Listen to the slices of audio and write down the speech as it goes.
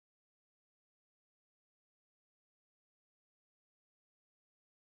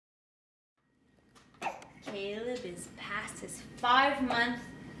Caleb is past his 5-month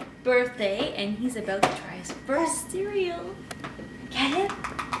birthday and he's about to try his first cereal. Caleb?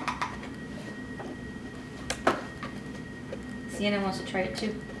 Sienna wants to try it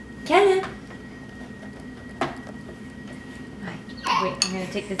too. Caleb? Wait, I'm gonna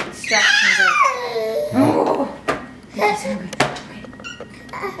take this distraction break. Oh! He's hungry.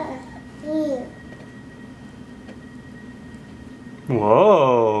 Okay.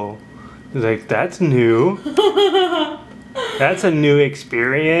 Whoa. Like, that's new. That's a new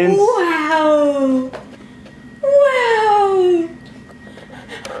experience. Wow! Wow!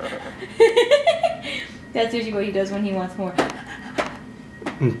 That's usually what he does when he wants more.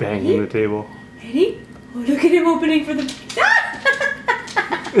 Banging the table. Ready? Oh, look at him opening for the...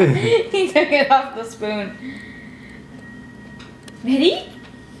 He took it off the spoon. Ready?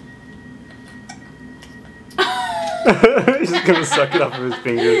 He's just gonna suck it off of his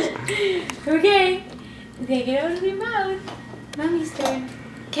fingers. Okay. Take it out of your mouth. Mommy's turn.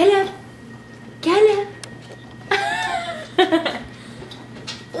 Caleb. Caleb.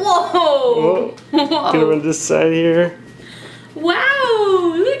 Whoa. Whoa. Gonna run this side here.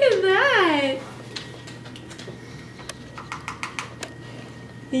 Wow. Look at that.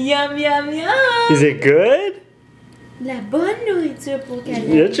 Yum, yum, yum. Is it good? La bonne nourriture pour Caleb.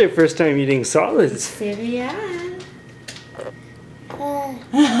 That's your first time eating solids. Céréales.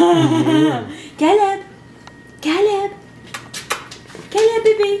 Caleb. Caleb. Caleb,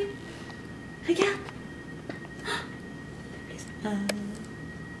 bébé. Regarde.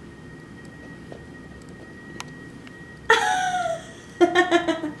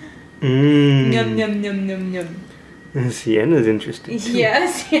 Yum, yum, yum, yum, yum. Sienna's interested too.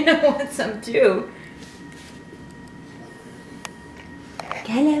 Yes, Sienna wants some too.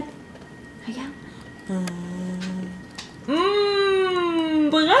 Caleb, regarde.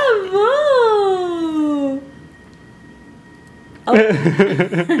 Bravo! Oh.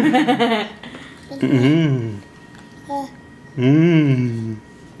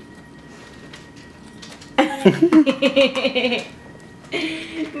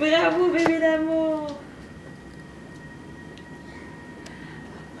 Bravo, bébé d'amour.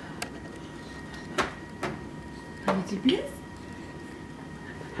 How did you bliss?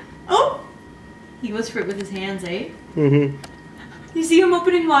 Oh! He goes for it with his hands, eh? Mm-hmm. You see him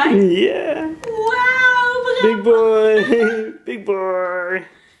opening wide? Yeah. Wow! Bravo. Big boy. Big boy.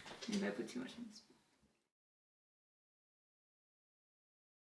 Maybe I put too much in this.